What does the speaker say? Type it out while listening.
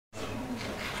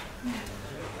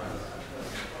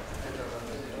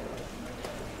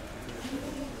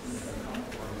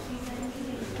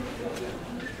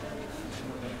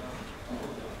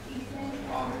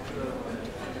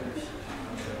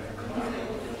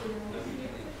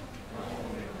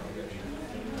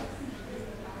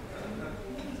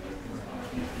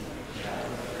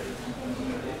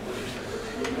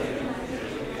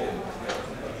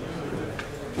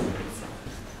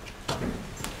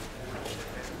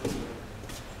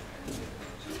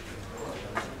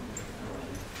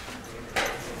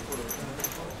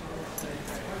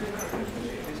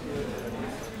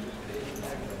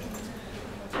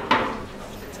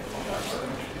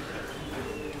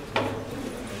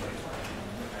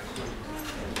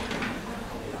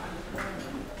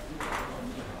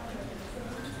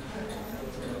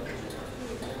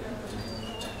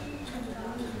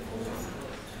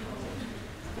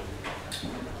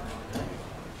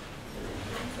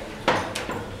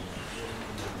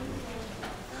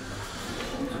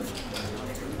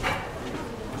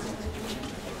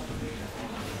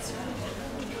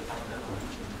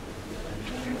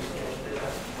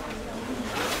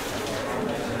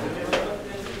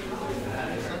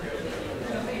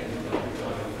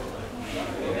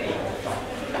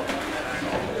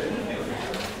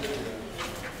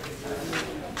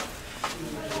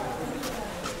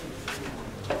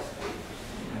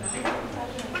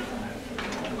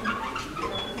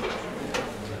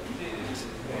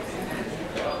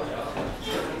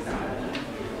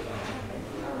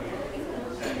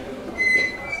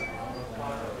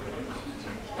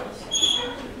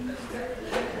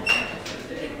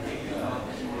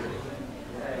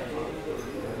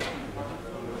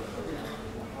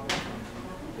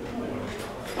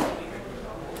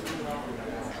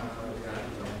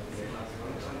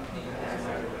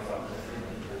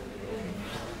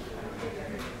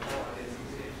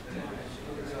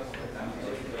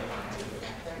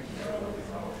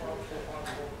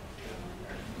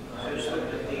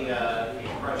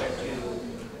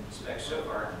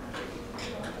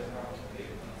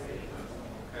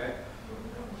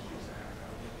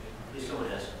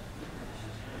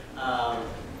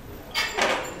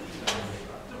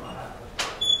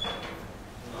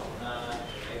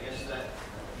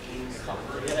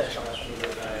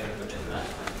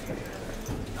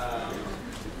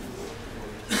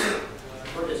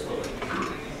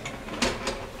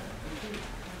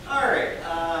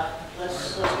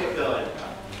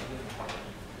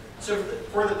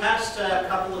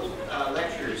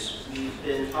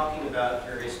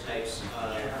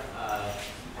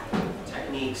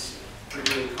techniques for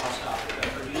doing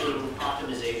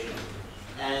optimization.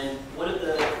 And one of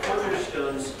the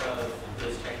cornerstones of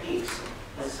those techniques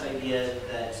is this idea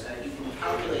that you can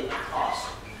calculate the cost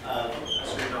of a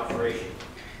certain operation.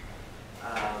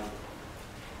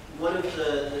 One of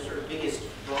the sort of biggest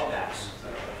drawbacks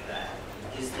of that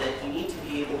is that you need to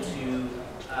be able to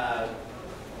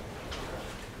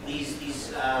these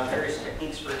various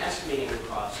techniques for estimating the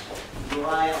cost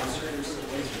rely on certain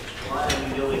statistics, rely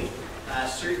on you knowing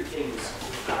certain things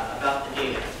about the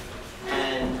data.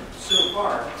 And so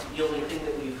far, the only thing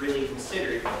that we've really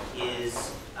considered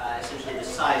is essentially the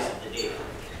size of the data.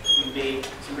 We've made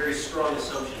some very strong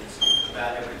assumptions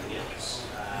about everything else.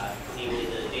 Namely,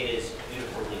 the data is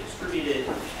uniformly distributed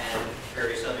and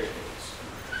various other things.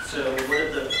 So one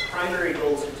of the primary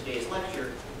goals of today's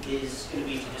lecture is going to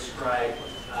be to describe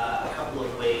a couple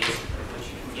of ways in which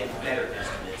you can get better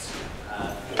estimates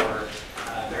for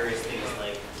various things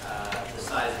like the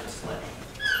size of the sledge.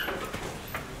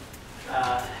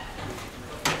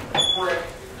 Before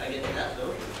I get to that,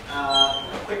 though,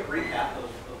 a quick recap of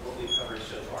what we've covered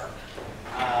so far.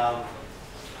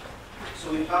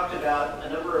 So we've talked about a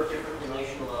number of different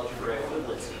relational algebra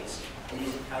equivalencies, and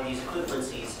how these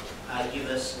equivalencies give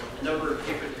us a number of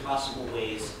different possible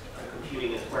ways of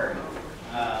computing a query.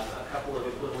 A couple of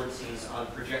equivalencies on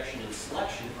projection and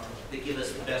selection that give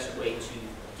us the best way to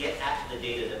get at the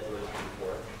data that we're looking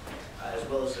for, as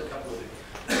well as a couple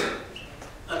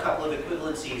of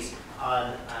equivalencies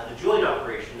on the join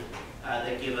operation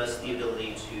that give us the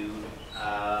ability to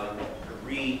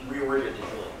reorder the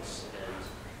joins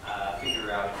and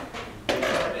figure out which is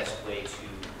the best way to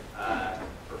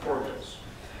perform those.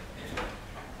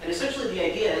 And essentially, the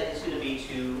idea is going to be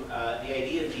to the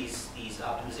idea of these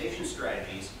optimization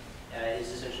strategies is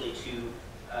essentially to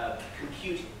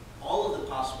compute all of the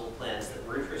possible plans that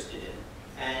we're interested in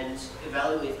and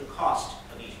evaluate the cost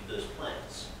of each of those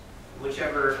plans.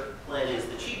 Whichever plan is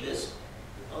the cheapest,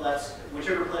 well, that's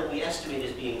whichever plan we estimate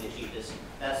as being the cheapest,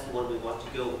 that's the one we want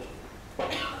to go with.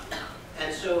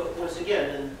 And so, once again,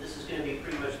 and this is going to be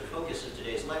pretty much the focus of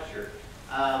today's lecture,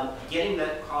 getting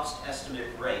that cost estimate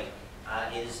right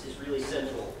is really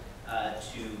central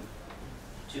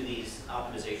to these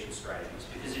optimization strategies.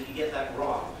 Because if you get that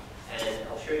wrong, and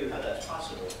I'll show you how that's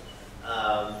possible,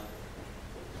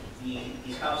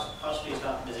 these cost-based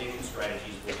optimization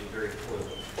strategies will do very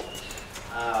poorly.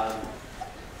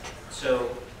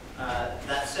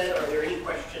 That said, are there any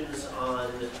questions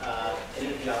on any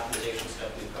of the optimization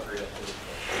stuff we've covered up to this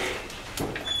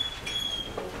point?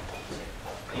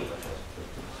 Any questions?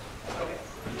 Okay.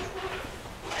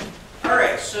 All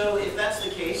right, so if that's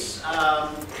the case,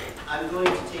 I'm going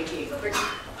to take a quick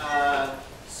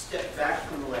step back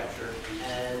from the lecture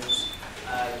and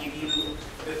give you,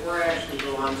 before I actually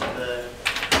go on to the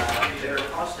better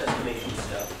cost estimation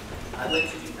stuff, I'd like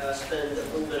to spend a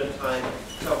little bit of time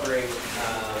covering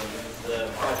the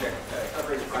project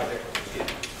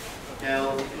 2.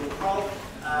 Now, if you recall,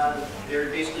 there are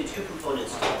basically two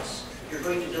components to this. You're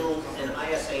going to build an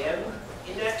ISAM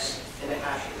index and a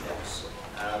hash index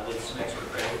with some extra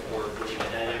credit for building a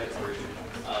dynamic version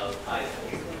of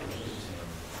ISAM.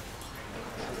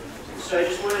 So I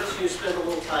just wanted to spend a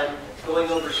little time going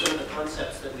over some of the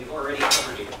concepts that we've already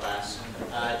covered in class,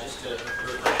 just to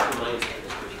refresh your minds on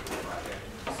this particular project.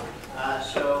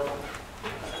 So,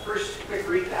 first quick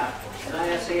recap. An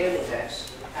ISAM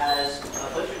index has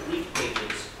a bunch of leaf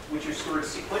pages which are stored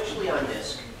sequentially on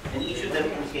disk, and each of them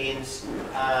contains,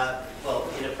 well,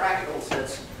 in a practical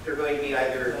sense, they're going to be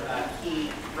either key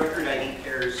record ID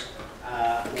pairs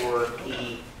or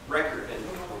key record, and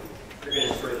they're going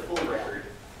to store the full record.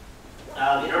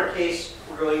 In our case,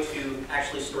 we're going to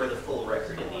actually store the full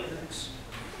record in the index.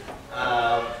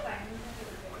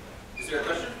 Is there a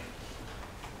question?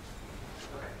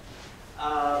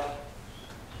 Okay.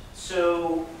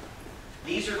 So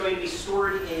these are going to be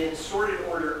stored in sorted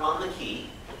order on the key,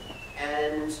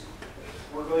 and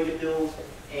we're going to build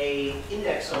an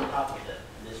index on top of them.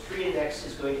 And this tree index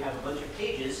is going to have a bunch of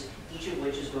pages, each of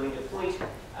which is going to point to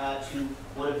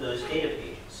one of those data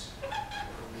pages.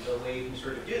 And the way you can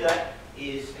sort of do that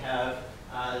is to have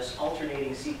this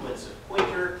alternating sequence of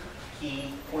pointer,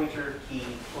 key, pointer, key,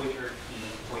 pointer,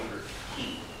 key, pointer,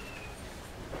 key.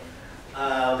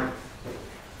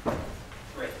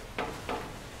 Right.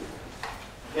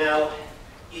 Now,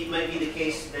 it might be the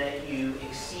case that you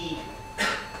exceed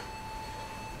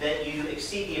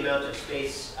the amount of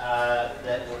space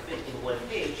that will fit in one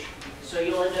page, so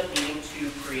you'll end up needing to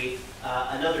create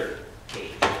another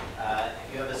page.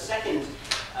 If you have a second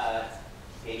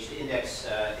page to index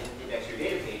your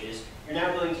data pages, you're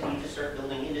now going to need to start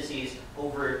building indices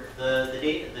over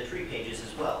the tree pages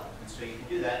as well. And so you can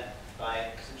do do that by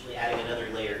essentially adding another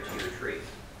layer to your tree.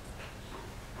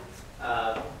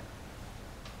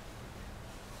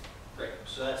 Great,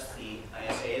 so that's the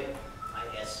ISAM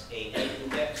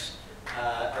index.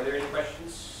 Are there any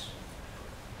questions?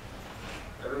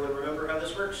 Everyone remember how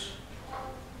this works?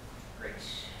 Great.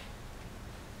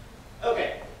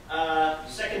 Okay,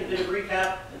 second bit of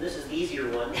recap, and this is the easier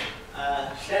one.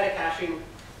 Static hashing,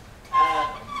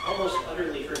 almost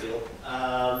utterly trivial.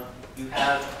 You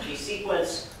have a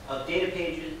sequence of data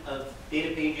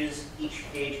pages. Each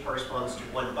page corresponds to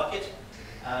one bucket.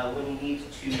 When you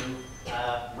need to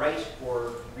write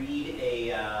or read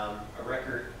a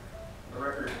record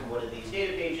from one of these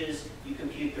data pages, you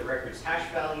compute the record's hash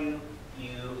value.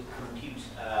 You compute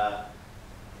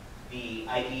the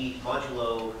ID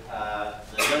modulo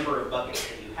the number of buckets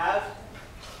that you have,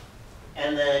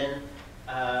 and then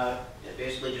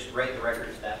basically just write the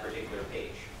record to that particular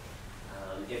page.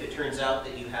 If it turns out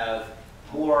that you have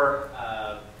more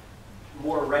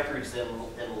records than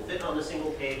will fit on a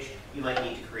single page, you might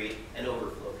need to create an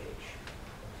overflow page.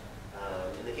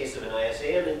 In the case of an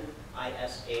ISAM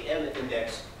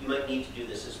index, you might need to do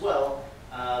this as well,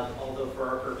 although for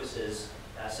our purposes,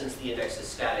 since the index is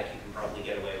static, you can probably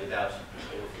get away without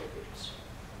overflow pages.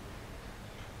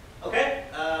 Okay,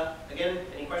 again,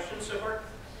 any questions so far?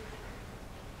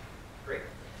 Great.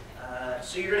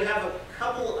 So you're going to have a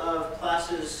couple of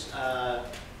classes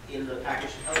in the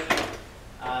package to help you.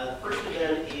 The first of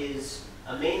them is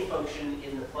a main function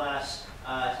in the class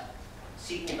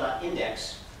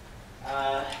SQL.index.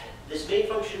 This main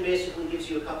function basically gives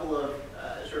you a couple of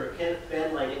sort of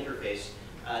command line interface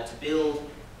to build,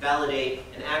 validate,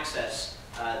 and access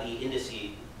the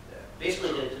indices.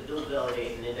 Basically, to build,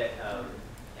 validate, and index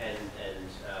and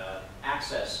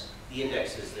access the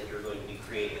indexes that you're going to be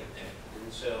creating.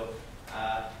 And so,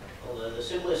 the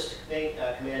simplest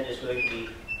command is going to be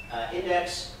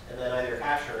index, and then either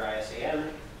hash or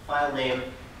ISAM, file name,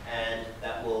 and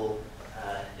that will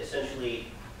essentially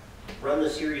run the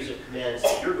series of commands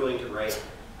that you're going to write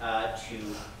to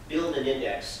build an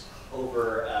index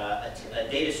over a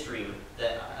data stream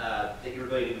that you're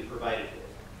going to be provided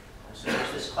with. So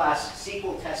there's this class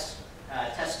SQL test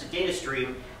data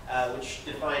stream, which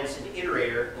defines an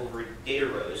iterator over data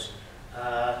rows.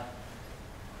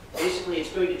 Basically,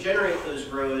 it's going to generate those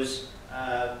rows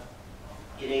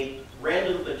in a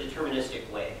random but deterministic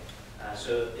way.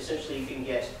 So essentially, you can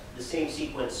get the same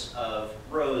sequence of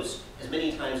rows as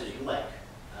many times as you like.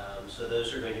 So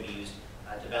those are going to be used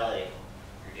to validate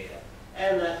your data.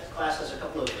 And that class has a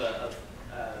couple of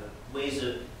ways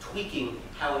of tweaking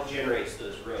how it generates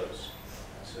those rows.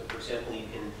 So for example, you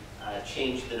can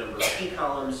change the number of key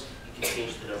columns, you can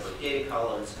change the number of data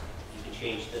columns, you can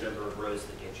change the number of rows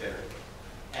that get generated.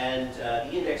 And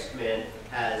the index command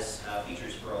has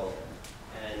features for all of them.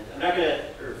 And I'm not going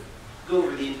to go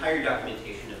over the entire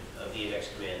documentation of the index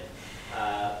command.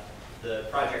 The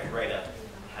project write-up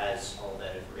has all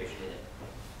that information in it.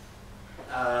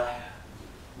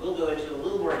 We'll go into a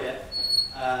little more depth.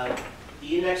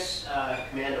 The index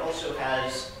command also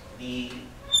has a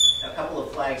couple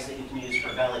of flags that you can use for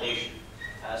validation.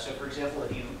 So for example,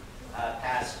 if you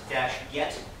pass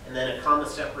 -get and then a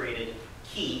comma-separated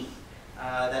key,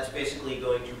 that's basically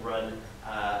going to run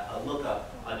a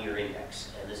lookup on your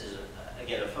index. And this is,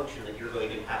 again, a function that you're going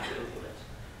to have to implement.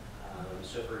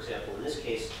 So for example, in this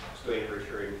case, it's going to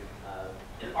return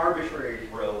an arbitrary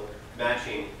row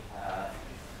matching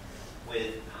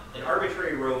with an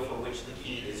arbitrary row for which the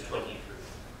key is 23.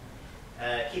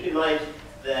 Keep in mind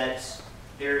that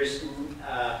there's,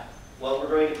 well, we're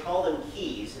going to call them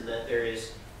keys, and that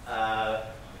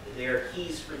they are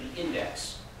keys for the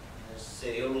index. So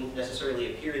they only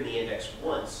necessarily appear in the index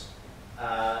once.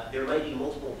 There might be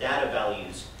multiple data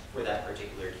values for that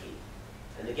particular key.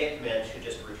 And the get command should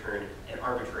just return an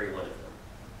arbitrary one of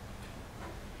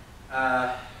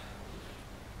them.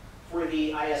 For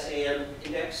the ISAM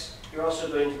index, you're also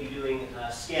going to be doing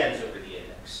scans over the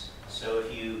index. So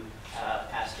if you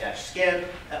pass -scan,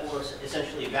 that will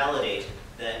essentially validate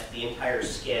that the entire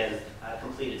scan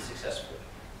completed successfully.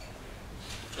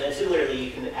 And similarly,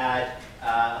 you can add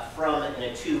from and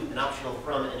a to, an optional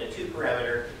from and a to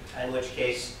parameter, in which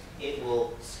case it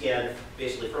will scan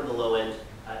basically from the low end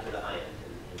to the high end,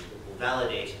 and it will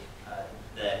validate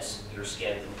that your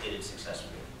scan completed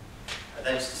successfully.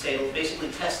 That is to say, it will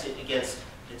basically test it against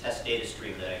the test data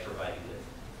stream that I provide you with.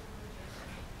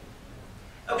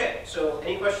 Okay, so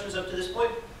any questions up to this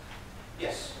point?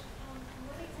 Yes?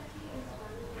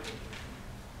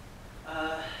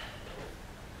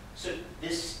 So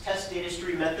this test data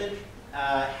stream method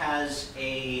has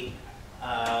a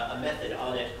method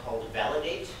on it called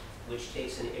validate, which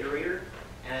takes an iterator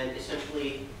and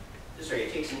essentially, sorry,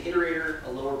 it takes an iterator,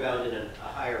 a lower bound, and a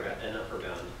higher an upper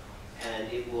bound,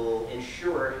 and it will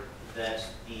ensure that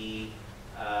the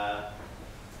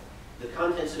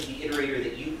contents of the iterator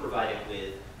that you provide it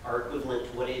with are equivalent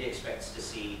to what it expects to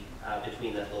see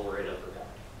between that lower and upper bound.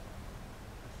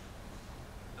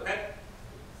 Okay?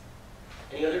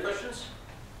 Any other questions?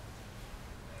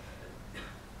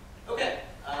 Okay.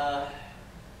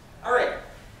 All right.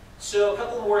 So a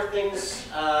couple more things,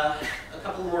 a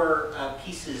couple more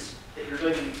pieces that you're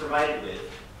going to be provided with.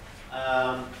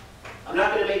 I'm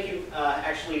not going to make you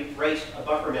actually write a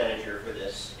buffer manager for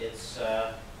this. It's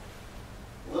a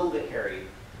little bit hairy,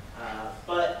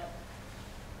 but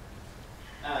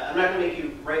I'm not going to make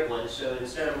you write one. So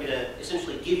instead, I'm going to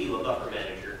essentially give you a buffer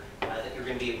manager that you're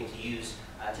going to be able to use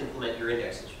to implement your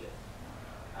indexes with.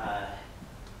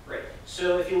 Right.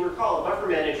 So if you'll recall, a buffer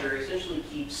manager essentially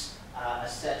keeps a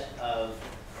set of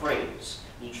frames.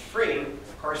 Each frame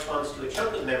corresponds to a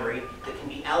chunk of memory that can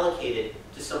be allocated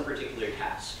to some particular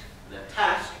task. And that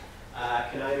task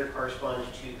can either correspond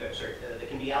to, that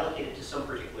can be allocated to some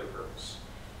particular purpose.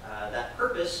 That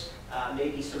purpose may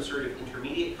be some sort of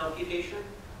intermediate computation,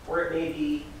 or it may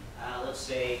be, let's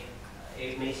say,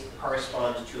 it may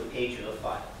correspond to a page of a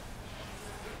file.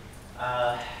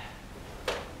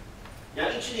 Now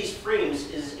each of these frames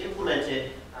is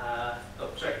implemented,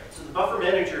 so the buffer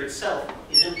manager itself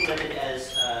is implemented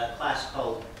as a class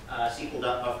called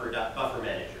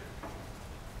SQL.buffer.bufferManager.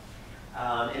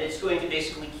 And it's going to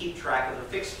basically keep track of a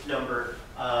fixed number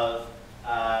of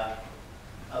an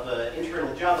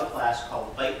internal Java class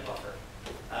called byte buffer.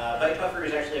 Byte buffer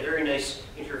is actually a very nice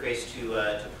interface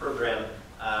to program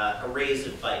arrays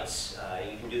of bytes.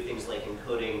 You can do things like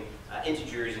encoding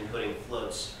integers, encoding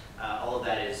floats. All of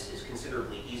that is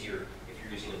considerably easier if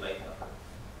you're using a byte buffer.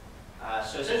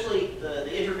 So essentially, the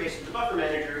interface of the buffer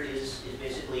manager is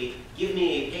basically give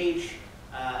me a page,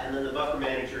 and then the buffer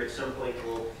manager at some point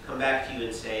will come back to you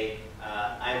and say,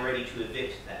 I'm ready to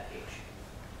evict that page.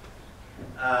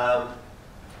 Now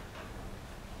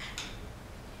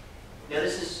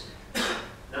this is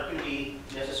not going to be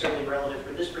necessarily relevant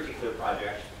for this particular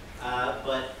project,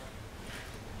 but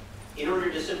in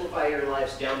order to simplify your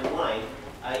lives down the line,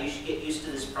 you should get used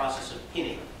to this process of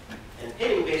pinning. And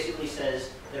pinning basically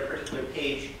says that a particular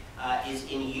page is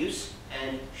in use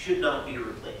and should not be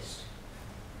replaced.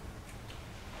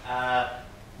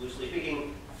 Loosely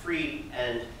speaking, free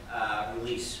and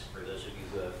release for those of you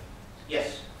who have.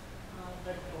 Yes?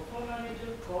 That buffer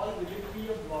manager call, will it be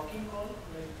a blocking call?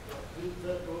 Like, will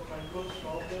the control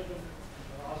stop there and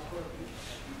ask for a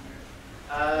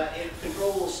page?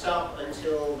 Control will stop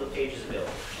until the page is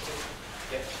available.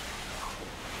 Yep.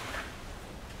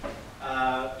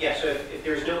 Yeah, so if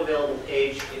there's no available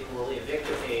page, it will evict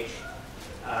a page,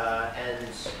 and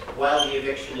while the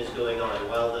eviction is going on,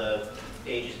 while the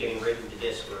page is getting written to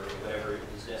disk or whatever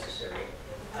is necessary,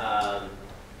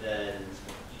 then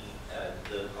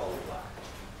the call will block.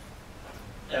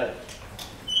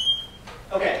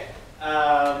 Okay,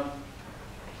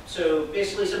 so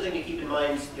basically something to keep in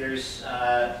mind, there's,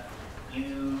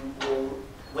 you will,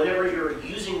 whenever you're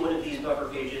using one of these buffer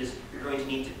pages, you're going to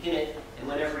need to pin it, and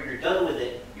whenever you're done with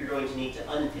it, you're going to need to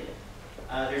unpin it.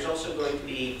 There's also going to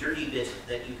be a dirty bit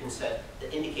that you can set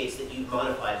that indicates that you've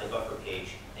modified the buffer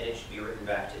page, and it should be written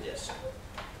back to disk.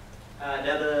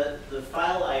 Now the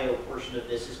file I/O portion of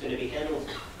this is going to be handled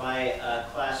by a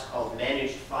class called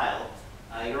managed file.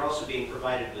 You're also being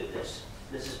provided with this.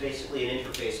 This is basically an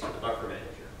interface to the buffer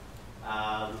manager.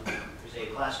 There's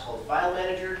a class called file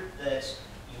manager that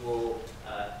you will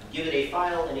give it a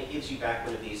file, and it gives you back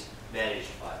one of these managed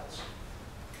files.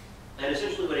 And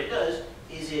essentially what it does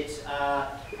is it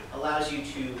allows you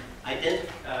to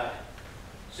identify,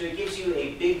 so it gives you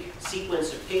a big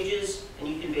sequence of pages, and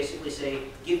you can basically say,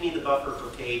 give me the buffer for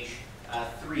page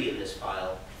 3 in this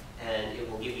file, and it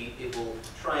will give you, it will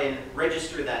try and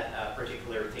register that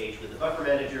particular page with the buffer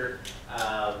manager,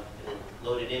 and then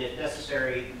load it in if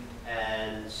necessary,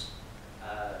 and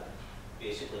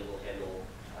basically will handle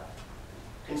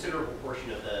a considerable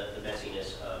portion of the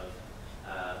messiness of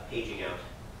paging out and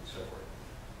so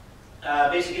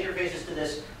forth. Basic interfaces to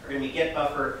this are going to be get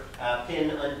buffer,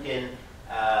 pin, unpin,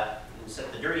 and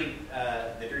set the dirty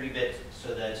bit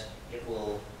so that it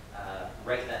will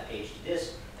write that page to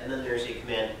disk, and then there's a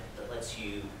command that lets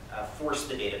you force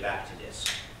the data back to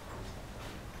disk.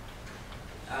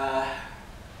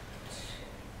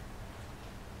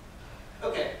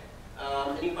 Okay,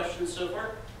 any questions so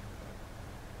far?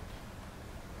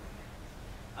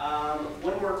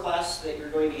 One more class that you're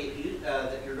going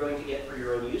to get for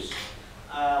your own use.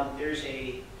 There's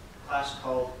a class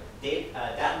called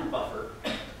datum buffer.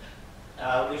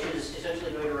 which is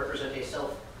essentially going to represent a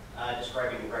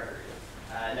self-describing record.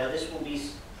 Now this will be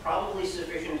probably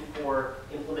sufficient for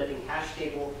implementing hash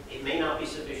table. It may not be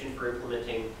sufficient for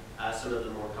implementing some of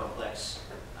the more complex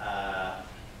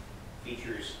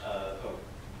features of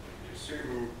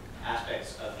certain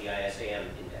aspects of the ISAM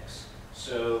index.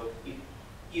 So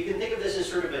you can think of this as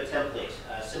sort of a template,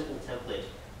 a simple template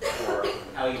for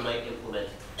how you might implement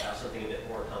something a bit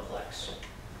more complex.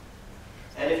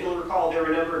 And if you'll recall, there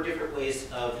are a number of different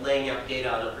ways of laying out data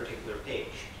on a particular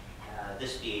page,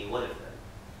 this being one of them.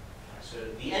 So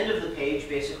the end of the page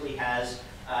basically has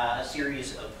a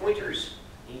series of pointers.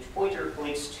 Each pointer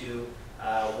points to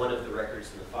one of the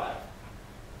records in the file.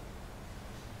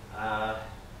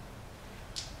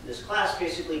 This class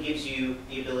basically gives you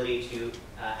the ability to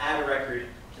add a record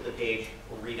to the page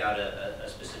or read out a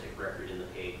specific record in the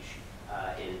page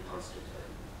in constant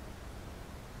time.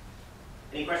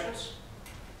 Any questions?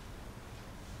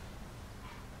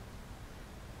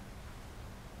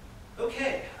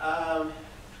 Okay,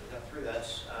 we got through that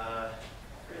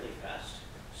fairly fast.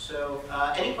 So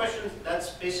any questions?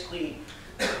 That's basically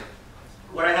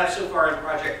what I have so far in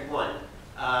Project 1.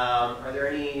 Are there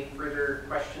any further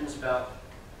questions about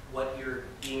what you're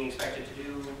being expected to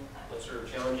do? What sort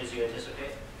of challenges you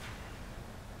anticipate?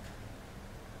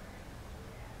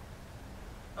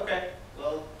 Okay,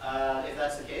 well, if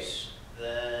that's the case,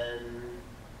 then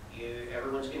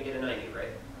everyone's going to get a 90, right?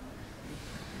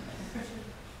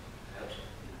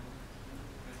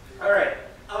 All right,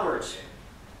 onwards.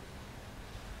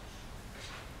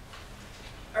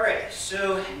 All right,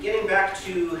 so getting back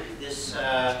to this,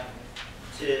 to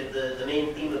the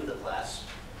main theme of the class.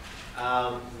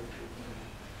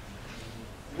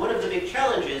 One of the big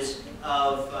challenges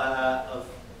of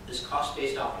this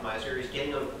cost-based optimizer is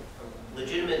getting a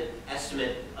legitimate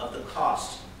estimate of the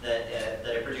cost that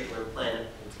a particular plan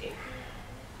will take.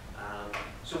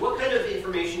 So what kind of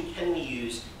information can we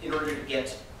use in order to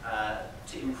get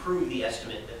to improve the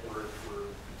estimate that we're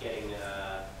getting,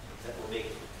 that we're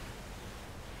making?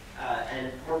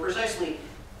 And more precisely,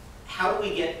 how do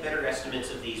we get better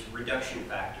estimates of these reduction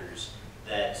factors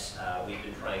that we've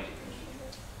been trying to compute?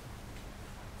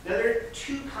 Now there are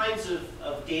two kinds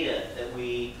of data that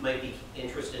we might be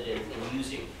interested in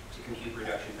using to compute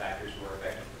reduction factors more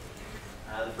effectively.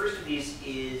 The first of these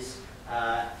is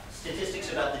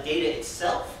statistics about the data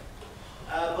itself,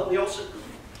 but we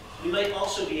might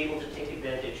also be able to take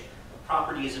advantage of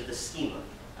properties of the schema.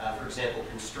 For example,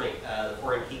 the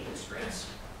foreign key constraints.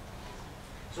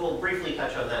 So we'll briefly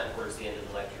touch on that towards the end of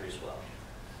the lecture as well.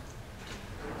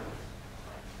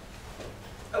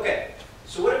 Okay,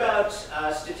 so what about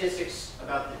statistics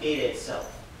about the data itself?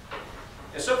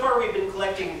 Now, so far we've been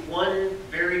collecting one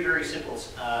very, very simple,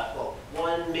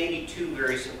 one, maybe two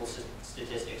very simple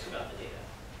statistics about the data.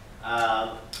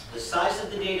 The size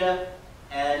of the data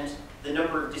and the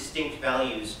number of distinct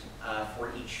values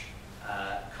for each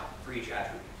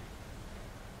attribute.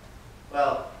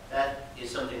 Well, that is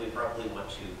something we probably want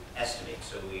to estimate,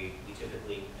 so we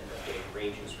typically end up getting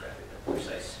ranges rather than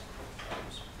precise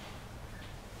values.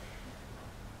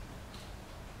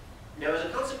 Now, as a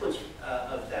consequence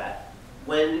of that,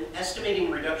 when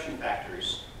estimating reduction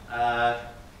factors,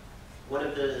 one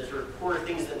of the sort of core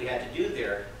things that we had to do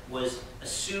there was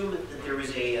assume that there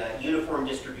was a uniform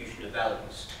distribution of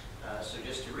values. So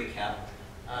just to recap,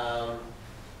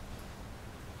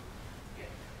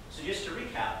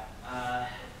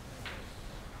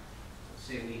 let's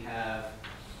say we have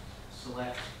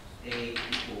select A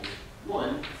equals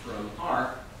 1 from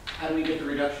R. How do we get the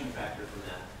reduction factor from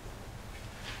that?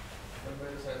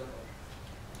 By the size of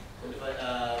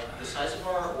R. The size of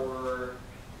R, or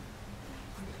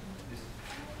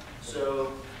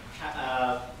so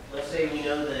let's say we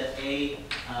know that A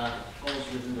falls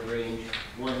within the range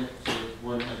 1 to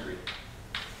 100.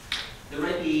 There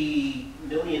might be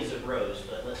millions of rows,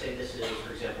 but let's say this is,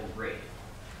 for example, grade.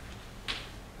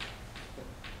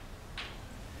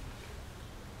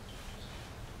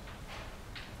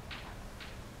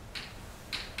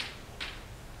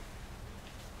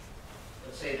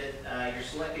 Let's say that you're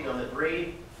selecting on the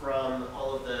grade from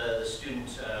all of the student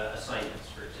assignments,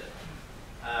 for example.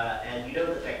 And you know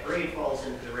that that grade falls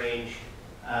into the range,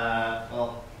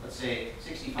 well, let's say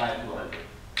 65 to 100.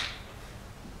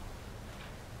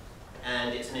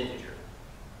 And it's an integer.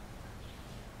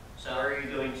 So how are you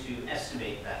going to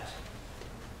estimate that?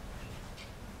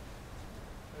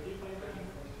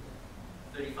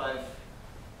 35.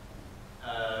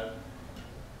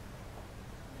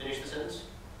 Finish the sentence?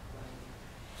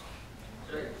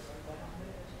 Sorry?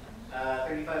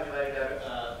 35 divided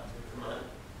out from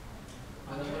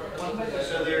 100.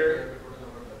 So there,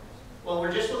 well,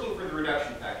 we're just looking for the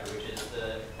reduction factor, which is the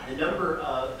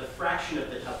of the fraction of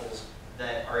the tuples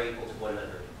that are equal to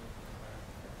 100.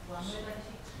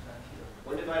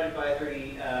 1 divided by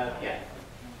 30, yeah.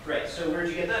 Right, so where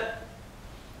did you get that?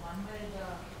 1 by the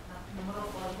number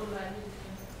of possible values.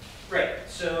 Right,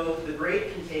 so the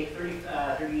grade can take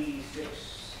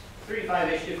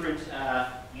 35-ish different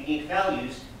unique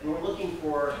values, and we're looking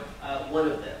for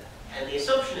one of them. And the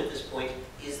assumption at this point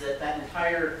is that that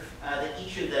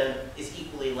each of them is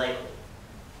equally likely.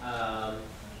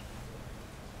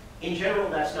 In general,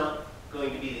 that's not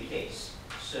going to be the case.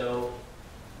 So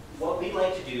what we'd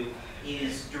like to do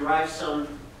is derive some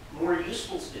more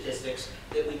useful statistics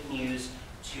that we can use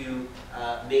to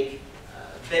make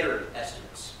better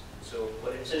estimates. So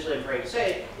what essentially I'm trying to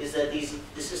say is that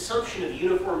this assumption of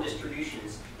uniform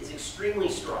distributions is extremely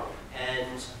strong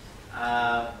and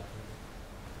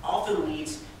often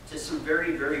leads to some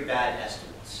very, very bad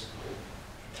estimates.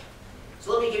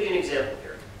 So let me give you an example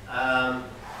here.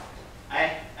 I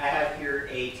have here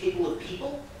a table of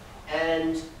people,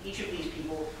 and each of these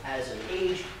people has an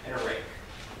age and a rank.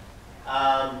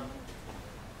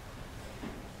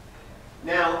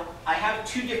 Now, I have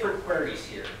two different queries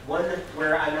here. One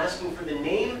where I'm asking for the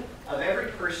name of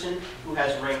every person who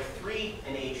has rank 3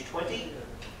 and age 20,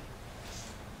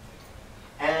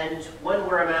 and one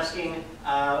where I'm asking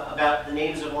about the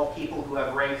names of all people who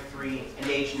have rank 3 and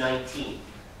age 19.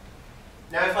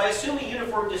 Now, if I assume a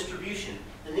uniform distribution,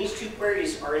 then these two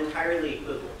queries are entirely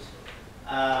equivalent.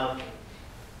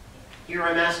 Here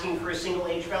I'm asking for a single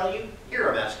age value. Here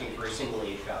I'm asking for a single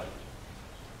age value.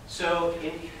 So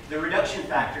the reduction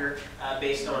factor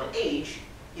based on age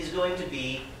is going to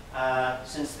be,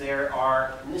 since there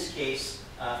are, in this case,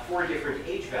 4 different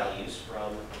age values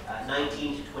from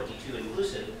 19 to 22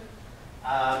 inclusive,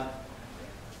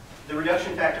 the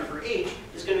reduction factor for age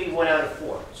is going to be 1 out of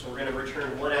 4. So we're going to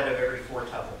return 1 out of every 4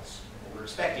 tuples. And we're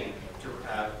expecting to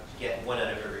get 1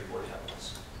 out of every 4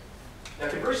 tuples. Now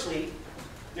conversely,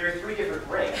 there are 3 different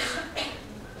ranks.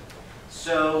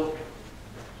 So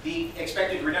the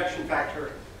expected reduction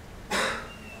factor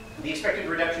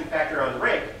on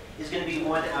rank is going to be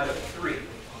 1 out of 3.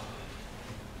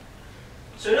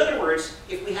 So in other words,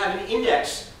 if we have an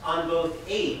index on both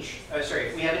age,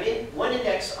 if we have one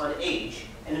index on age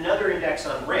and another index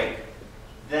on rank,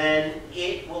 then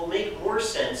it will make more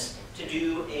sense to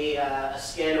do a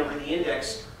scan over the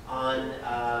index on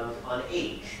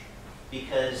age,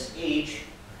 because age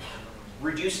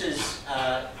produces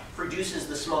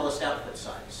the smallest output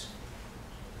size.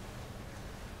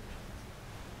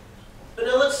 But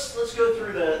now let's go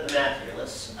through the math here.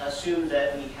 Let's assume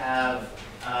that we have,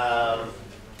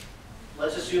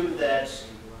 let's assume that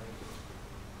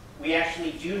we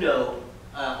actually do know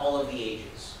all of the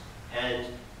ages. And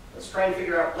let's try and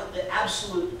figure out what the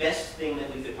absolute best thing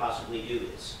that we could possibly do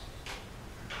is.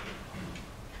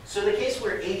 So in the case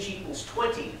where age equals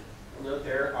 20, note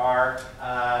there are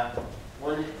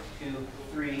 1, 2,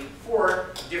 3, 4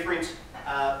 different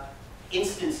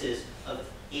instances of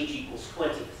age equals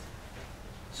 20.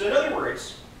 So in other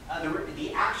words,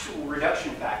 the actual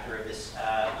reduction factor of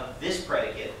this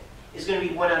predicate is going to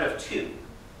be 1 out of 2.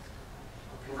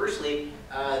 Conversely,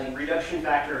 the reduction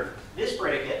factor of this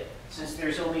predicate, since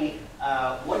there's only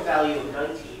one value of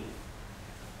 19,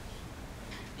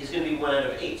 is going to be 1 out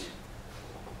of 8.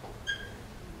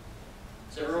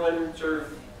 Does everyone sort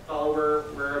of follow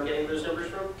where I'm getting those numbers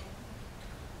from?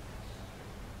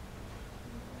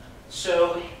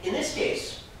 So in this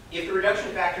case, if the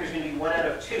reduction factor is going to be 1 out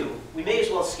of 2, we may as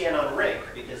well scan on rank,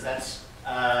 because that's,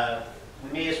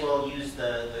 we may as well use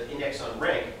the index on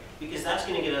rank, because that's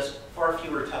going to get us far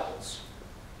fewer tuples.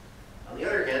 On the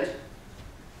other hand,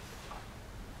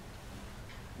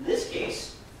 in this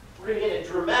case, we're going to get a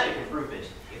dramatic improvement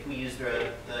if we use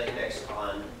the index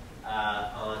on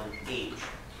age.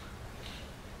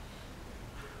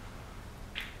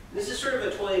 This is sort of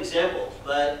a toy example,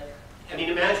 but I mean,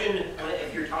 imagine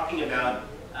if you're talking about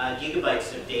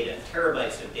gigabytes of data,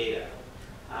 terabytes of data,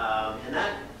 and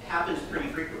that happens pretty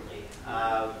frequently.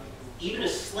 Even a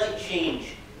slight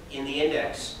change in the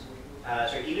index,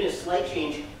 even a slight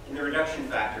change in the reduction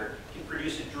factor can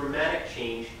produce a dramatic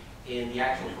change in the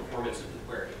actual performance of the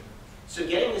query. So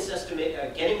getting this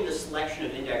getting the selection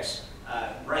of index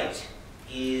right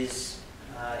is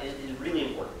really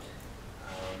important,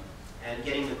 and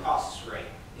getting the costs right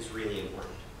is really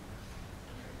important.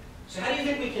 So how do you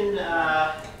think we can?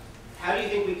 How do you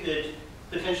think we could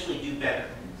potentially do better?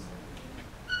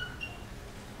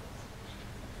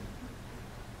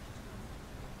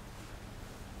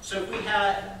 So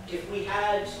if we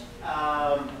had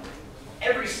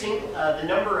the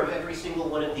number of every single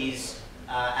one of these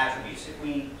attributes, if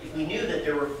we knew that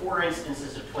there were 4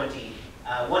 instances of 20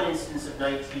 one instance of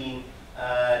 19,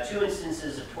 2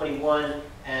 instances of 21,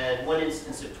 and 1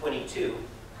 instance of 22,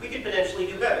 we could potentially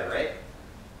do better, right?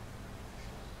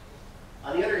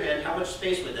 On the other hand, how much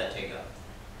space would that take up?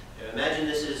 You know, imagine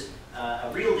this is a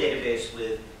real database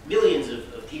with millions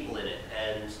of people in it,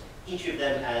 and each of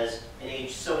them has an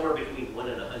age somewhere between 1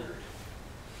 and 100.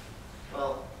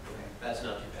 Well, okay, that's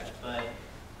not too bad, but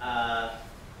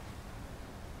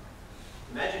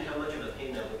imagine how much of a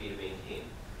pain that would be to maintain.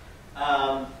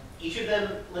 Each of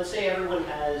them, let's say everyone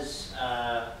has,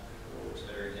 what's a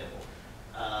better example?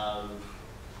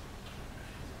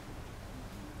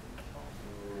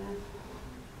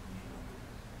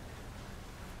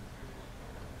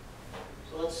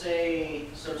 So let's say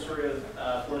some sort of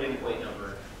floating point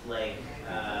number, like,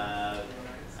 I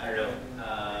don't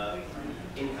know,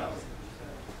 income.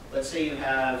 Let's say you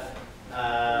have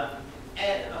a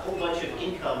whole bunch of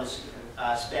incomes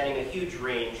spanning a huge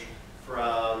range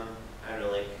from, I don't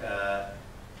know, like a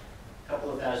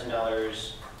couple of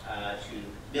 $1,000s to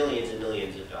millions and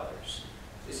millions of dollars.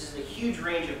 This is a huge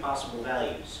range of possible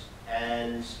values,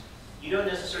 and you don't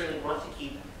necessarily want to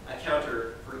keep a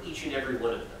counter for each and every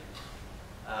one of them.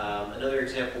 Another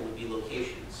example would be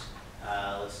locations.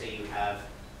 Let's say you have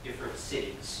different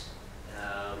cities.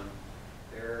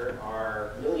 There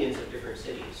are millions of different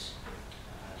cities.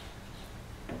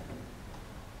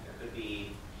 There could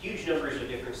be huge numbers of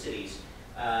different cities,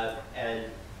 and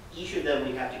each of them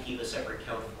we have to keep a separate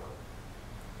count for.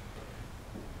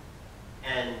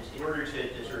 And in order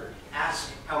to sort of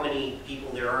ask how many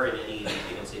people there are in any of these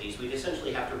given cities, we'd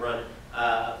essentially have to run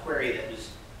a query that was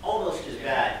almost as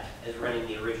bad as running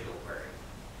the original query.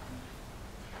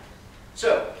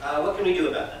 So, what can we do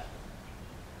about that?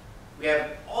 We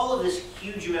have all of this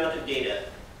huge amount of data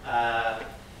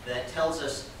that tells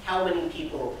us how many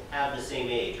people have the same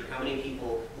age or how many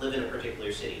people live in a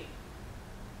particular city.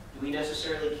 Do we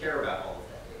necessarily care about all of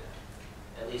that data?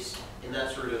 At least in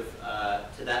that sort of,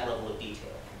 to that level of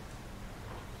detail.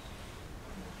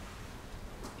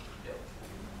 No.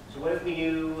 So what if we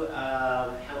knew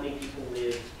how many people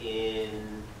live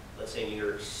in, let's say, New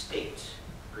York State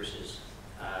versus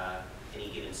any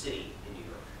given city in New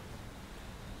York?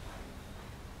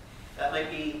 That might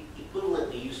be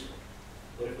equivalently useful.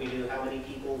 What if we knew how many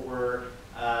people were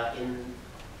in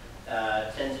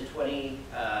 10 to 20,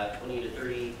 20 to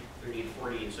 30, 30 to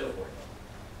 40, and so forth?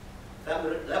 That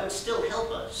would still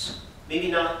help us. Maybe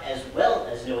not as well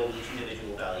as knowing each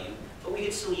individual value, but we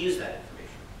could still use that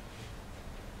information.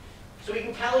 So we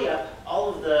can tally up all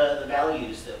of the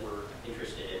values that we're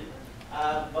interested in,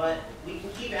 but we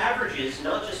can keep averages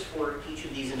not just for each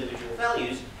of these individual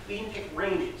values, we can pick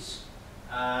ranges.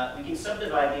 We can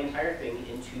subdivide the entire thing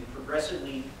into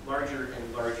progressively larger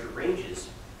and larger ranges.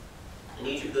 In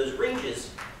each of those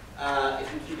ranges,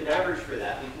 if we keep an average for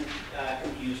that, we can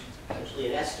compute essentially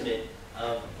an estimate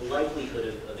of the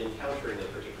likelihood of encountering a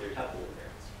particular tuple in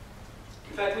there.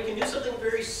 In fact, we can do something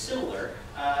very similar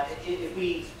if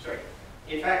we sort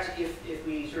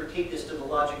of take this to the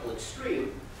logical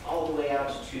extreme, all the way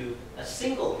out to a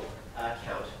single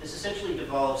count. This essentially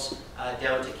devolves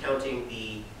down to counting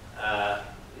the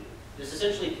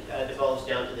devolves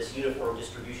down to this uniform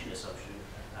distribution assumption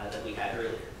that we had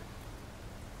earlier.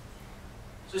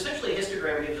 So essentially, a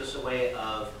histogram gives us a way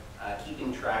of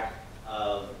keeping track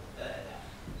of.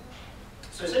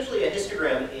 So essentially, a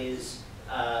histogram is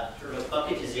sort of a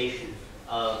bucketization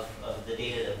of the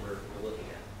data that we're looking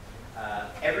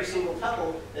at. Every single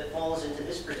tuple that falls into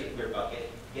this particular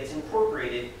bucket gets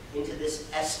incorporated into this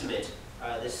estimate,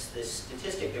 this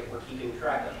statistic that we're keeping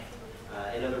track of.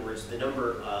 In other words, the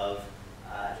number of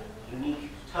unique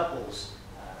tuples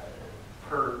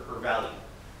per value.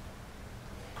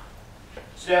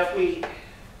 So now if we,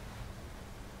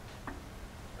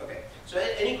 okay, so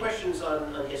any questions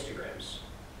on histograms?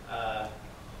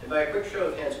 And by a quick show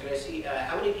of hands, could I see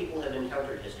how many people have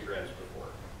encountered histograms before?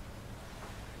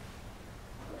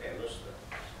 Okay, most of them.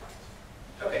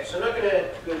 Okay, so I'm not going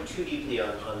to go too deeply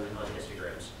on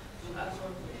histograms.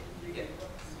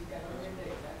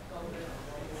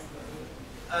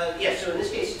 Yeah. So in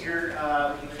this case, you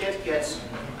can't get,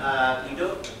 you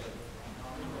don't,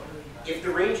 if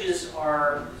the ranges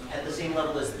are at the same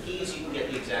level as the keys, you can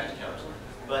get the exact count.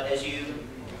 But as you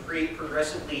create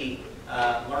progressively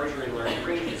larger and larger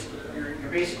ranges,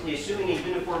 you're basically assuming a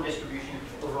uniform distribution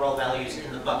over all values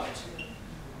in the bucket.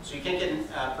 So you can't get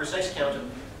a precise count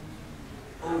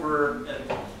over,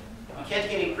 you can't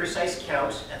get a precise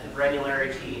count at the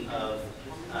granularity of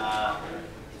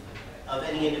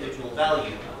any individual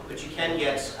value, but you can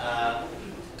get a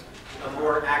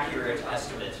more accurate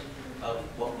estimate of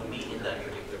what would be in that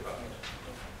particular bucket.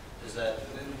 Does that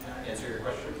answer your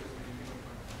question?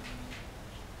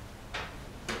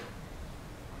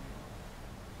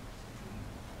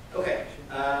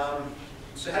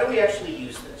 So how do we actually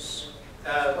use this?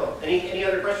 Well, any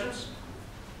other questions?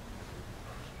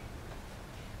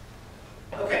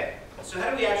 Okay, so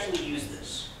how do we actually use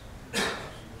this?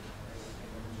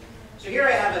 So here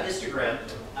I have a histogram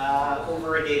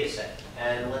over a data set.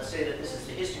 And let's say that this is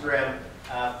the histogram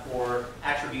for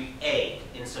attribute A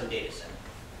in some data set.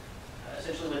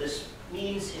 Essentially what this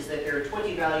means is that there are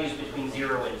 20 values between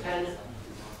 0 and 10,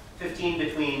 15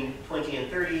 between 20 and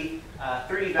 30,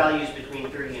 30 values between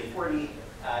 30 and 40,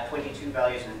 22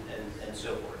 values, and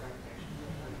so forth.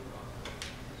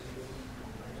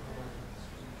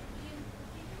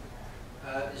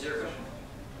 Is there a question?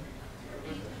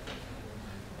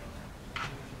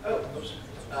 Oh, oops.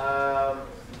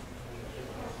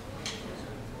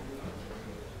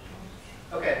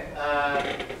 Okay.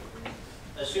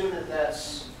 Assume that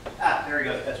that's, there we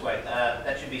go, that's why.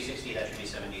 That should be 60, that should be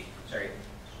 70, sorry.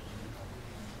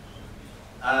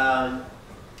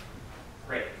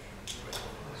 Great.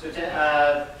 So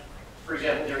for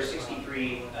example, there are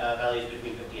 63 values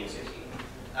between 50 and 60.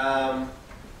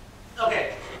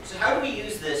 Okay, so how do we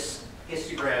use this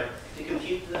histogram to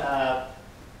compute,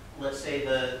 let's say,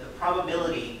 the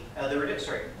probability, the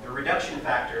reduction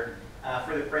factor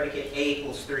for the predicate A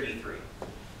equals 33?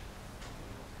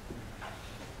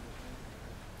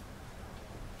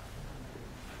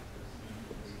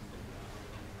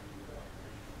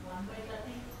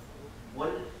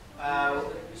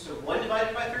 So 1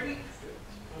 divided by 30?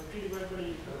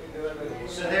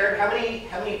 So there, how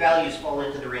many values fall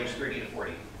into the range 30 to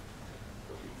 40?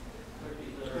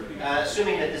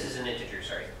 Assuming that this is an integer,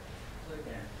 sorry.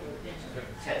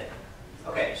 10.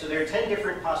 Okay, so there are 10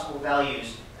 different possible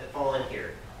values that fall in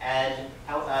here. And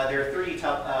there are 30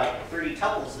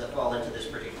 tuples that fall into this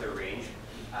particular range.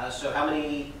 So how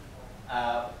many,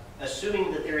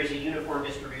 assuming that there is a uniform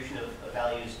distribution of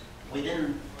values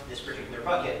within this particular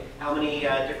bucket, how many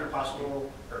different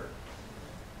possible, or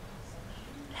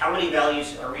how many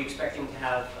values are we expecting to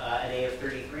have an A of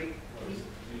 33?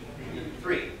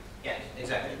 3. Yes,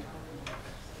 exactly.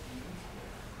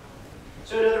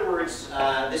 So in other words,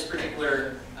 this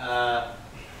particular,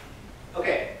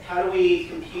 okay, how do we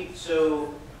compute?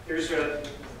 So there are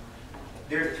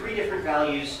 3 different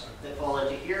values that fall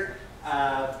into here.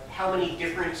 How many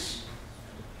different,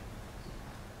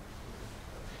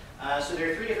 so there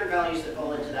are 3 different values that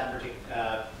fall into that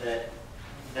particular,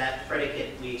 that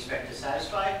predicate we expect to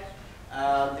satisfy.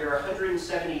 There are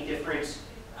 170 different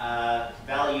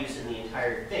values in the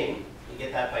entire thing. You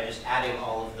get that by just adding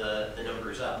all of the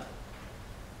numbers up.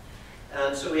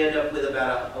 So we end up with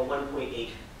about a 1.8%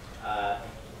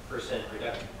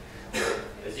 reduction,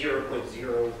 a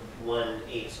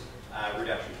 0.018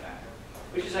 reduction factor,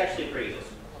 which is actually pretty good.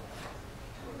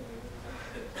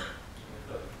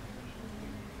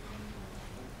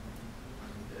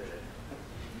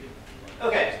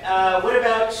 Okay, what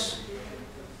about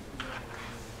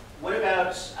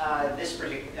this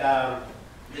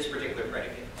particular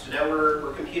predicate? So now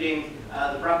we're computing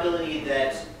the probability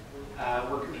that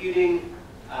we're computing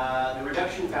the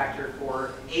reduction factor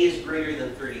for A is greater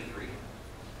than 33.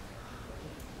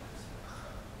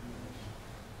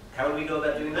 How would we go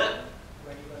about doing that?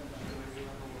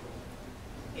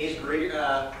 A is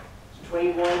greater,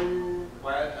 21,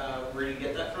 where do you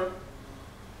get that from?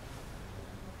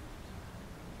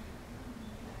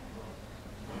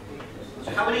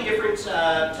 So how many different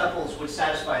tuples would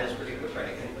satisfy this particular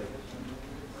predicate?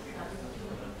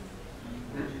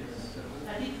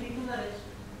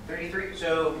 33.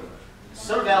 So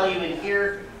some value in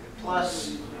here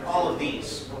plus all of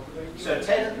these. So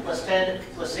 10 plus 10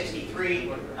 plus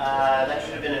 63. That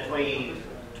should have been a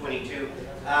 22.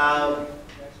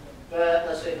 But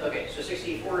let's say, okay, so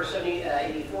 64, 70,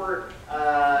 84,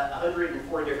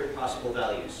 104 different possible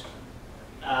values.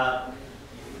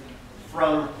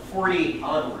 From 40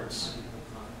 onwards.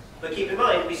 But keep in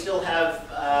mind, we still have,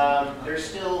 there's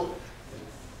still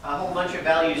a whole bunch of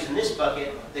values in this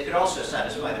bucket that could also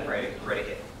satisfy the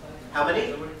predicate. How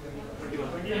many?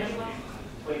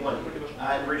 21.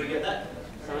 And where'd you get that?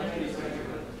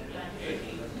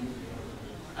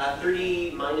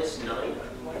 30 minus 9.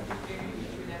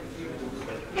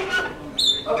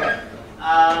 Okay.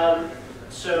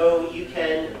 So you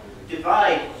can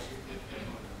divide.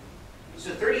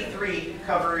 So 33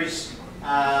 covers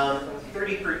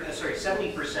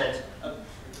 70% of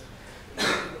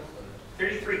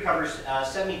 33 covers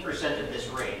 70% of this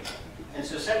range. And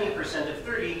so 70% of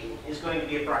 30 is going to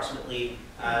be approximately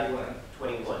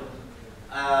 21.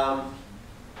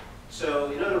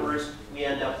 So in other words, we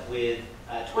end up with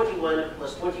 21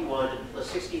 plus 21 plus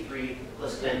 63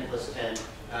 plus 10 plus 10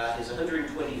 is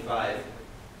 125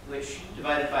 which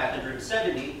divided by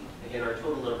 170, again our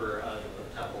total number of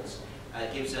tuples,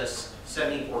 gives us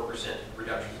 74%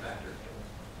 reduction factor.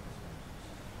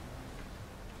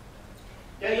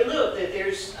 Now you'll note that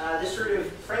there's this sort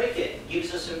of predicate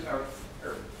gives us or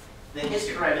the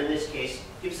histogram in this case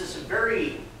gives us a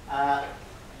very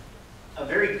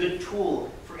good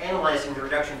tool for analyzing the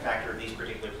reduction factor of these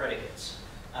particular predicates.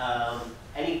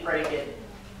 Any predicate,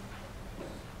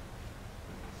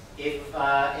 if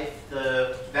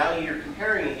the value you're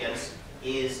comparing against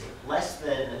is less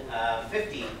than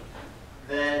 50,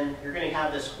 then you're going to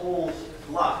have this whole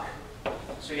block.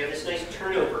 So you have this nice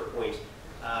turnover point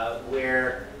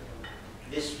where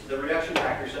the reduction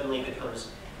factor suddenly becomes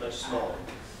much smaller.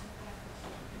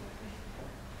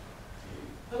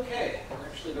 Okay, we're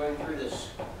actually going through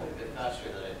this quite a bit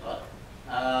faster than I thought.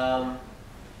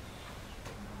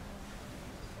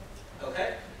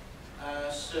 Okay,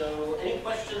 so any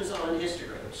questions on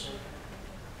histograms?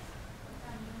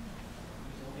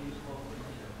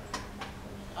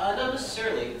 Not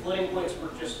necessarily. Floating points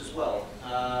work just as well.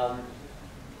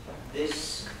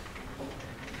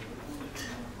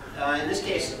 In this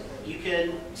case, you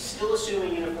can still assume a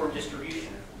uniform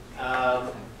distribution.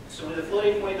 So with a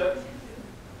floating point,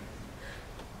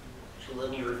 let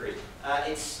me rephrase.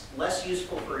 It's less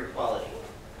useful for equality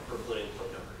for floating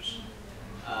point numbers.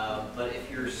 But if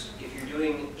you're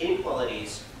doing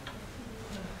inequalities,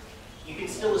 you can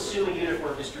still assume a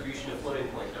uniform distribution of floating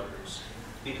point numbers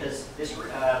because this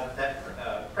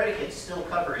predicate still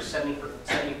covers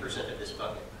 70% of this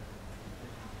bucket.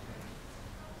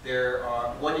 There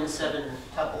are 1 in 7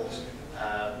 tuples.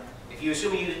 If you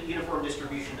assume a uniform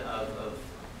distribution of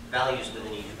values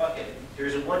within each bucket,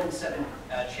 there's a 1 in 7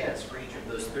 chance for each of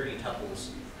those 30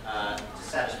 tuples to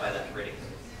satisfy that predicate.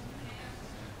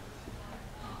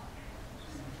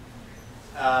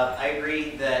 I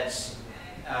agree that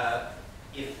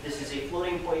if this is a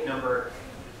floating point number,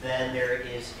 then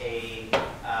this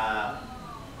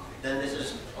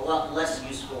is a lot less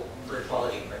useful for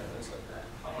equality predicaments like that.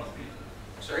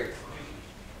 Sorry?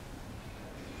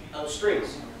 Oh,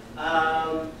 strings.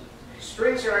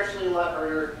 Strings are actually a lot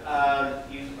harder.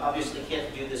 You obviously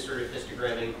can't do this sort of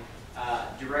histogramming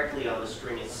directly on the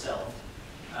string itself.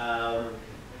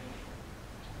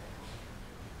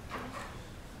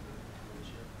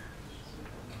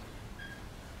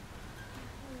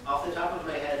 Off the top of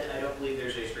my head, I don't believe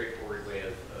there's a straightforward way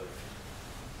of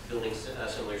building a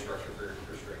similar structure for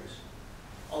strings.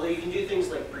 Although you can do things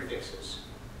like prefixes.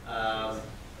 So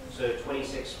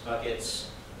 26 buckets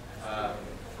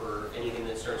for anything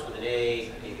that starts with an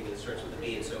A, anything that starts with a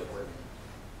B, and so forth.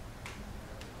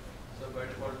 So by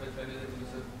default, which value is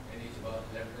inclusive in each bar,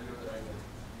 left value or the right value?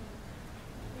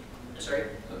 Sorry?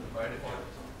 So by default.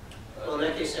 Well, in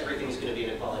that case, everything is going to be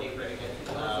an equality predicate. It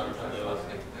has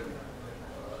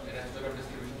to have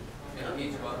distribution in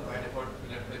each bar by default,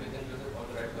 left value is inclusive or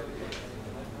the right value.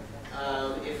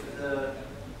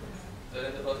 So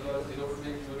then the first bar 0 would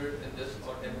be included in this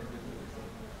or 10 would be included.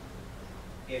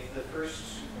 If the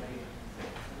first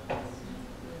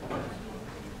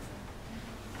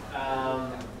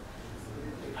I'm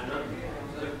not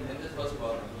so in this first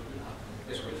bar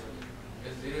this way.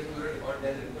 is 0 included or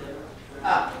 10 included?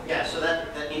 Yeah, so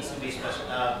that needs to be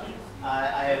specified.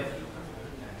 I have,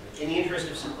 in the interest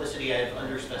of simplicity, I have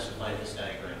underspecified this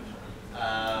diagram.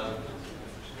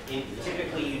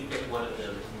 Typically, you pick one of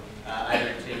them,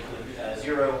 either to include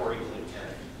 0 or include 10.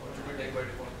 What should we take by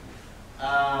default?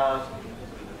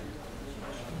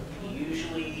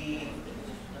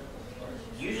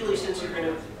 Usually since you're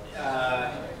going to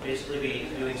basically be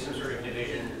doing some sort of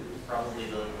division, probably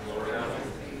the lower bound.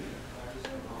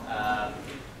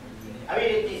 I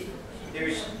mean,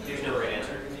 there's no right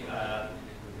answer.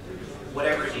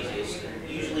 Whatever's easiest.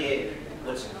 Usually,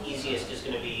 what's easiest is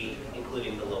going to be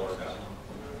including the lower bound.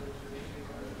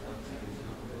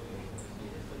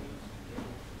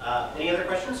 Any other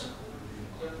questions?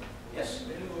 Yes.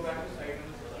 Then you go back to slide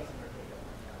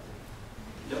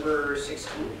Number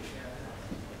 16. I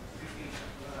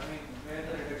mean, where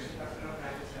the reduction factor of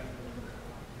rank is 7.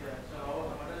 Yeah.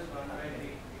 So how does 1 by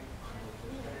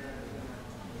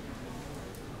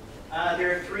 8?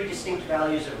 There are 3 distinct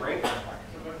values of rank. So,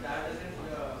 but that doesn't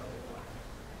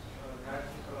that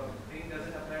thing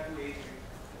doesn't apply to age.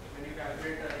 When you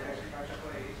calculate the reduction factor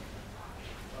for age,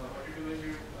 what you do is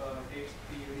you take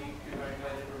the unique divided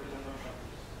by the total number of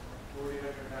tuples. So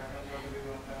that comes out to be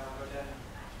 1 by half, but then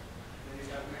when you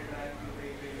calculate rank, you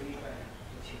take the unique rank.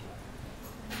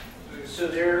 So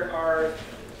there are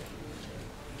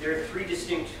 3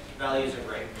 distinct values of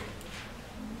rank.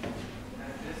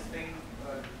 And this thing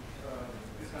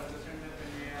is consistent with when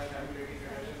we are calculating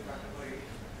reduction factor for age.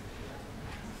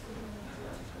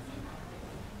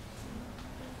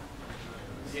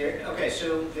 Okay,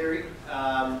 so there.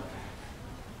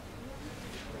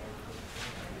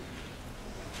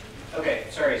 Okay,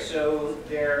 sorry. So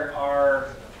there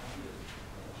are.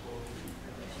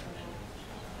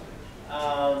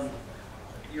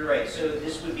 You're right. So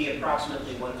this would be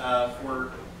approximately one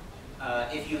for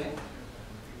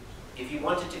if you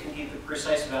wanted to compute the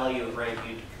precise value of rank,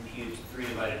 you'd compute 3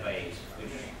 divided by 8,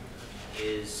 which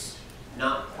is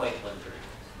not quite 1/3,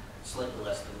 slightly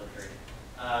less than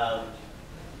 1/3.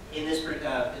 In this,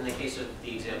 in the case of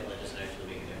the example, it doesn't actually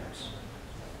make a difference.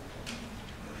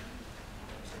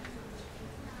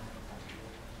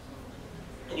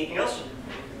 Anything else?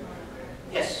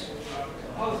 Yes.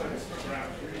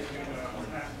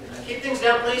 Keep things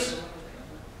down, please.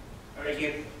 Thank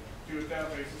you. Do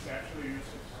databases actually use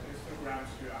histograms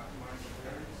to optimize the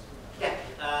queries? Yeah,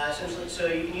 essentially, so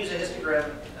you can use a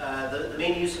histogram. The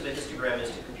main use of a histogram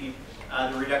is to compute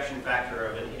the reduction factor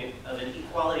of an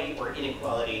equality or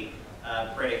inequality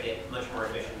predicate much more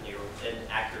efficiently and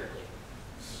accurately.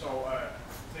 So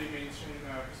they maintain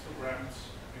histograms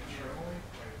internally?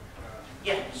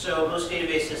 Yeah, so most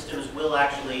database systems will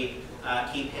actually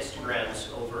keep histograms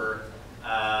over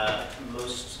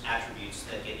most attributes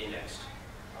that get indexed.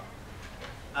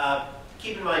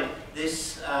 Keep in mind,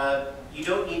 this you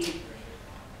don't need to.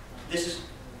 This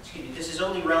is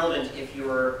only relevant if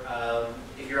you're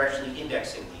actually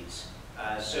indexing these.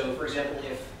 So, for example,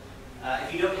 if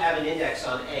you don't have an index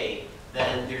on A,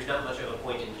 then there's not much of a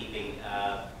point in keeping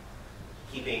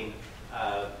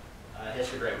a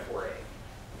histogram for A,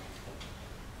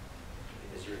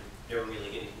 because you're never really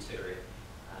going to consider it.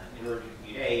 In order to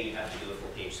compute A, you have to do a full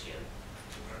page scan.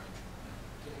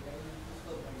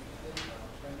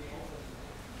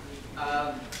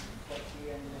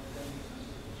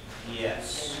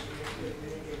 Yes.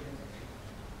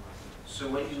 So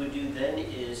what you would do then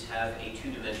is have a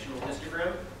 2-dimensional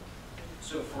histogram.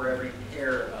 So for every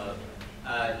pair of,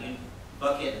 you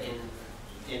bucket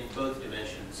in both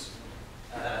dimensions.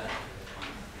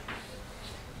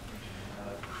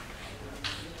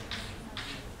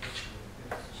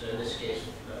 So in this case,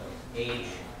 age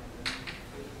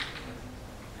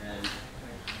and 1,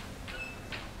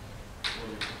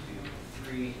 2,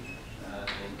 3,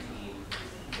 19,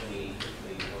 20,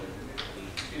 21,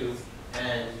 22,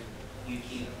 and you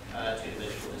keep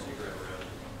 2-dimensional histogram around.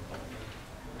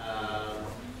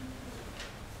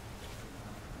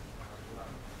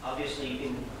 Obviously, you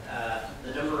can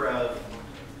the number of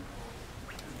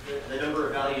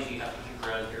values you have to keep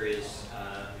around here is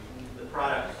the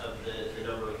product of the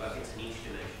number of buckets in each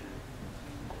dimension,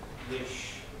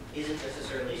 which isn't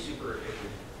necessarily super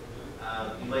efficient.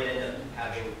 You might end up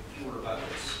having fewer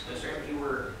buckets,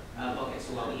 fewer buckets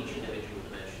along each individual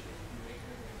dimension.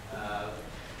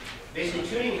 Basically,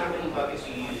 tuning how many buckets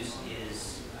you use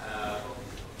is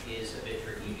a bit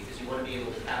tricky because you want to be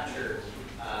able to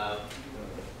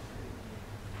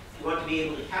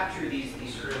capture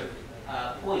these sort of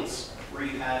points where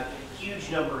you have huge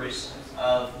numbers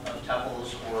of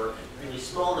tuples or really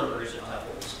small numbers of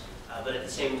tuples, but at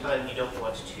the same time you don't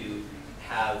want to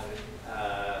have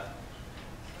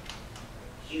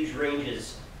huge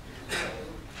ranges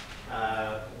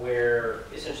where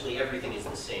essentially everything is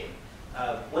the same.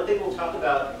 One thing we'll talk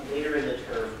about later in the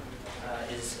term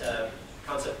is a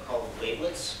concept called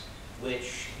wavelets,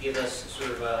 which give us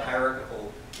sort of a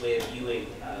hierarchical way of viewing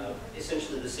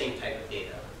essentially the same type of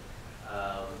data.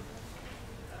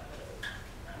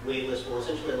 Wavelets will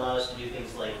essentially allow us to do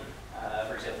things like,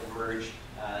 for example, merge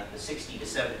the 60 to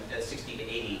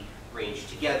 80 range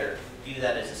together. Do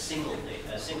that as a single element.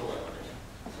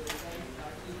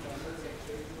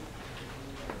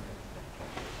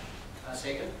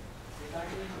 Second?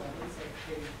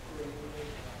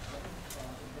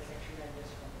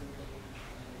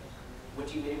 What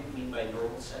do you mean by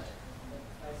normal set?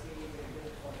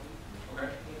 Okay.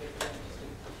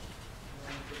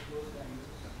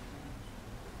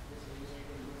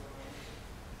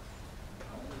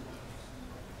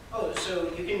 Oh, so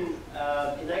you can,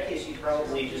 in that case, you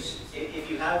probably just, if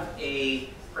you have a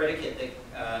predicate that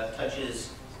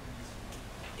touches,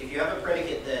 if you have a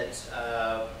predicate that,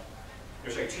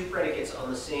 two predicates on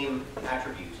the same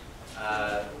attribute,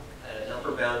 an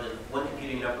upper bound, and one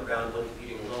computing an upper bound, one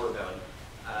computing a lower bound,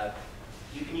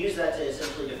 you can use that to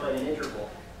essentially define an interval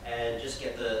and just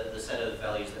get the set of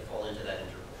values that fall into that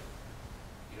interval.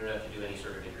 You don't have to do any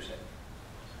sort of intersection.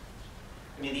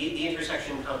 I mean, the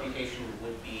intersection computation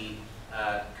would be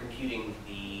computing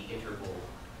the interval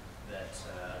that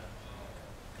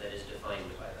that is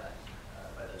defined by that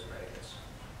by those predicates.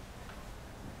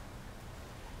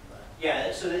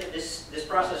 Yeah, so this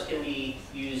process can be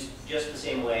used just the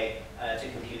same way to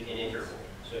compute an interval.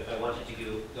 So if I wanted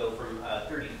to go from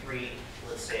 33,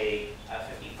 let's say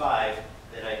 55,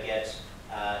 then I'd get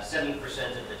 70%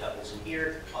 of the tuples in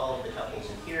here, all of the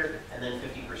tuples in here, and then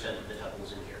 50% of the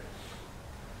tuples in here.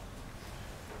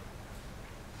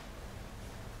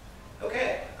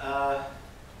 Okay. All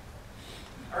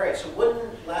right. So one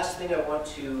last thing I want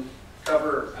to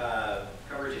cover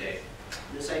today: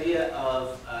 this idea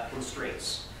of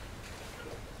constraints.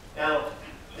 Now,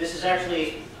 this is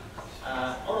actually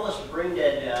almost brain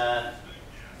dead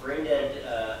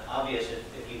obvious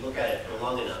if you look at it for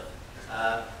long enough.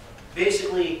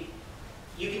 Basically,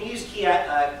 you can use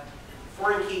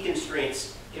foreign key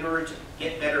constraints in order to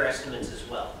get better estimates as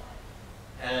well.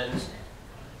 And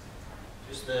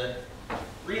just the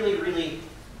really, really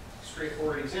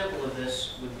straightforward example of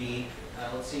this would be,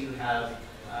 let's say you have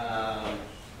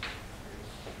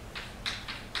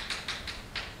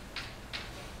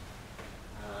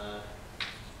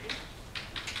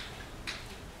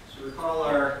so recall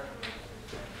our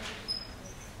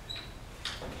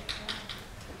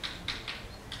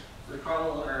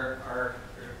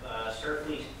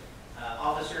Starfleet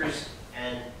officers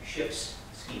and ships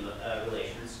schema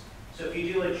relations. So if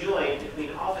you do a join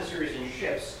between officers and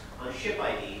ships on ship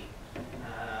ID,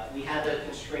 we have the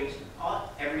constraint,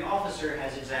 every officer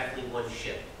has exactly one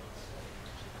ship.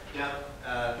 Now,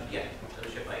 yeah,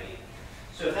 on ship ID.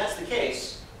 So if that's the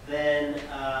case,